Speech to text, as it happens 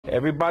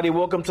Everybody,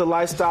 welcome to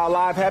Lifestyle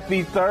Live.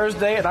 Happy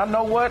Thursday, and I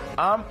know what?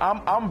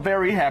 I'm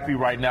very happy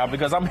right now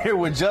because I'm here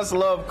with Just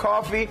Love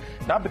Coffee.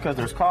 Not because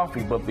there's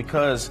coffee, but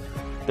because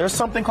there's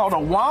something called a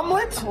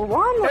womlet.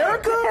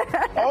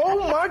 Erica?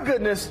 Oh my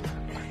goodness.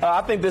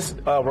 I think this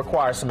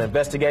requires some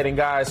investigating,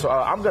 guys. So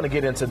I'm going to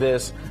get into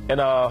this, and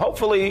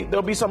hopefully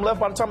there'll be some left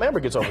by the time Amber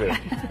gets over here.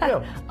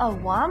 Yeah. A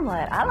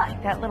womlet. I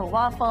like that little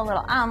waffle,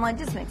 little omelet.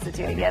 Just mix the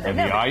two together. And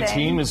the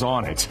I-team is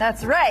on it.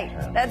 That's right.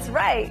 That's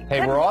right.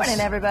 Hey, Good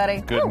morning,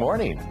 everybody. Good Woo.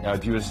 morning. Do you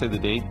want to say the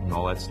date and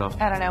all that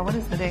stuff? I don't know. What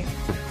is the date?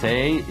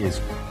 Today is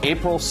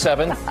April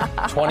 7th,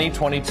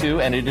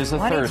 2022, and it is a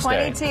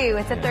Thursday. 2022.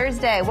 It's a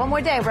Thursday. One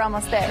more day. We're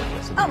almost there.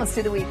 Almost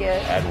to the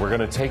weekend. And we're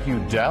going to take you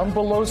down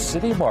below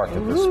City Market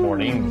this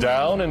morning,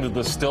 down into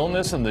the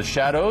stillness and the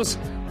shadows,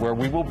 where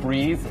we will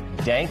breathe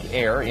dank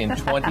air in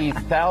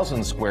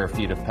 20,000 square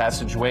feet of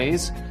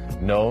passageways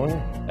known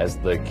as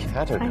the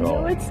Catacombs. I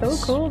know, it's so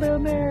cool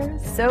down there.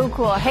 So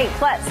cool. Hey,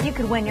 plus, you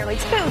could win nearly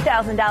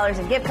 $2,000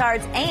 in gift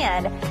cards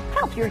and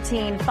help your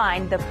teen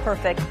find the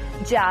perfect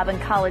job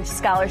and college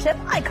scholarship.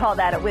 I call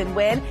that a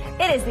win-win.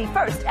 It is the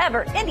first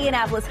ever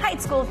Indianapolis High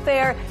School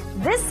Fair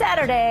this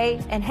Saturday,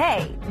 and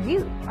hey,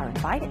 you are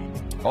invited.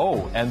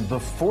 Oh, and the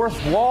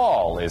Fourth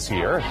Wall is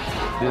here.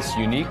 This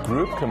unique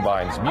group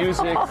combines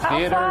music,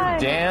 theater,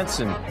 dance,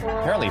 and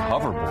apparently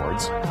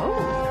hoverboards.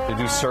 They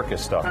do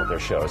circus stuff with their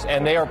shows.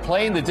 And they are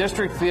playing the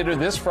District Theater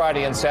this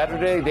Friday and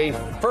Saturday. They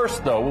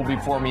first, though, will be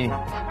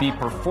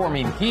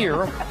performing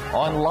here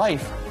on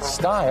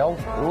Lifestyle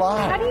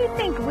Live. How do you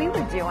think we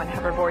would do on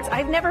hoverboards?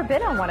 I've never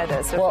been on one of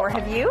those before.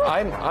 Have you?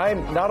 I'm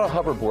not a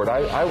hoverboard.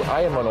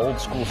 I am an old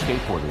school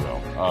skateboarder,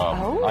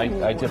 though.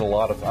 I did a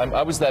lot of...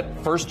 I was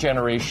that first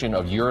generation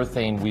of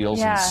urethane wheels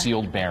and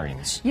sealed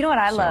bearings. You know what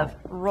I love?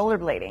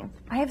 Rollerblading.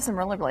 I have some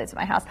rollerblades at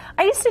my house.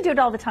 I used to do it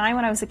all the time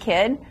when I was a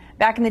kid.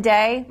 Back in the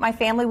day, my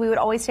family, we would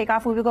always take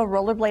off and we would go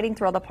rollerblading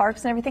through all the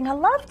parks and everything. I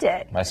loved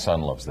it. My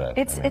son loves that.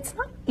 It's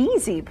not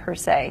easy per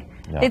se.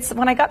 No. It's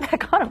when I got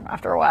back on them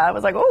after a while, I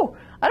was like, oh,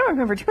 I don't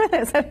remember doing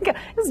this. I think it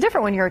was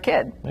different when you were a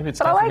kid. Maybe it's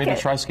time for me to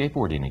try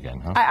skateboarding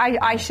again, huh?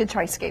 I should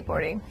try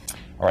skateboarding.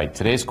 All right,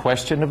 today's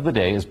question of the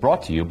day is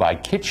brought to you by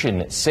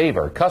Kitchen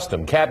Saver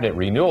Custom Cabinet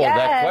Renewal. Yes.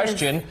 That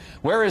question,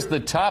 where is the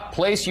top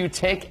place you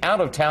take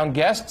out-of-town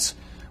guests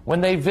when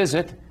they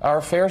visit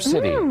our fair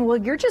city? Well,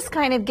 you're just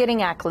kind of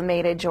getting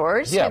acclimated,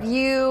 George. Yeah.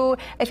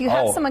 If you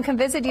have someone come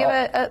visit, do you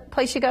have a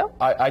place you go?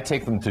 I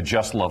take them to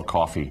Just Love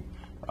Coffee.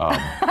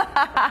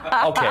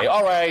 Okay,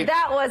 all right.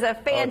 That was a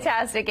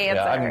fantastic answer.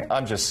 Yeah,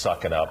 I'm just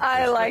sucking up.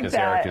 I like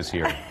that. Eric is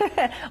here.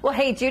 Well,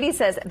 hey, Judy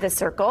says the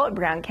Circle,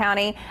 Brown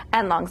County,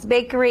 and Long's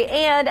Bakery,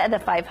 and the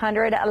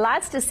 500.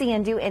 Lots to see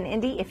and do in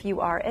Indy if you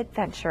are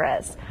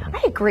adventurous.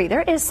 I agree.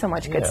 There is so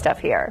much good stuff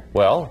here.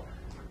 Well,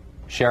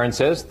 Sharon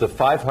says the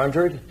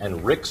 500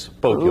 and Rick's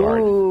Boatyard.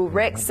 Ooh,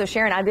 Rick's. So,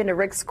 Sharon, I've been to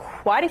Rick's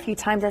quite a few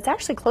times. That's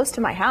actually close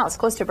to my house,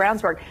 close to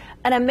Brownsburg.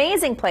 An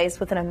amazing place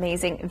with an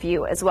amazing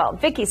view as well.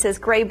 Vicky says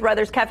Gray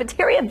Brothers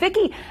Cafeteria.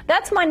 Vicky,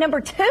 that's my number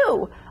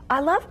 2. I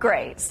love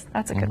Gray's.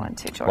 That's a good one,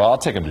 too, George. Well, I'll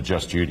take them to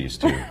Just Judy's,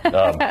 too.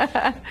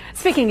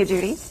 Speaking of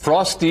Judy's.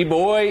 Frosty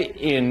Boy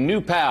in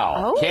New Pal.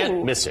 Oh.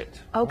 Can't miss it.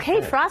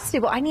 Okay, Frosty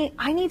Boy.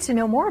 I need to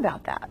know more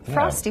about that. Yeah.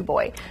 Frosty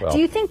Boy. Well, do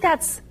you think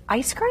that's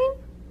ice cream?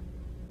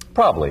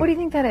 Probably. What do you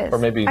think that is? Or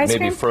maybe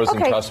frozen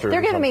custard.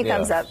 They're giving me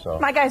thumbs up. So,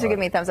 my guys are giving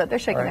me thumbs up. They're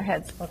shaking their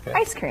heads. Okay.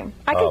 Ice cream.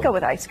 I could go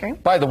with ice cream.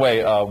 By the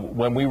way,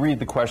 when we read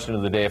the question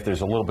of the day, if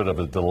there's a little bit of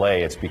a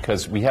delay, it's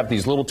because we have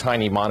these little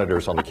tiny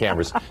monitors on the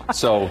cameras.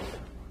 So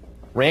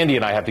Randy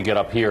and I have to get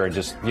up here and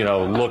just,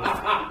 look,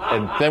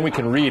 and then we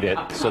can read it.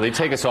 So they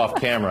take us off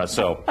camera.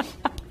 So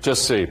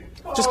just see.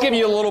 Just give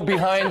you a little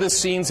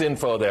behind-the-scenes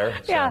info there.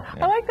 So, yeah,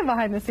 I like the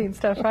behind-the-scenes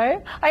stuff,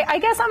 right? I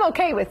guess I'm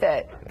okay with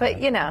it.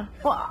 But,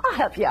 well, I'll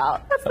help you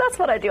out. That's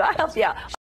what I do. I'll help you out.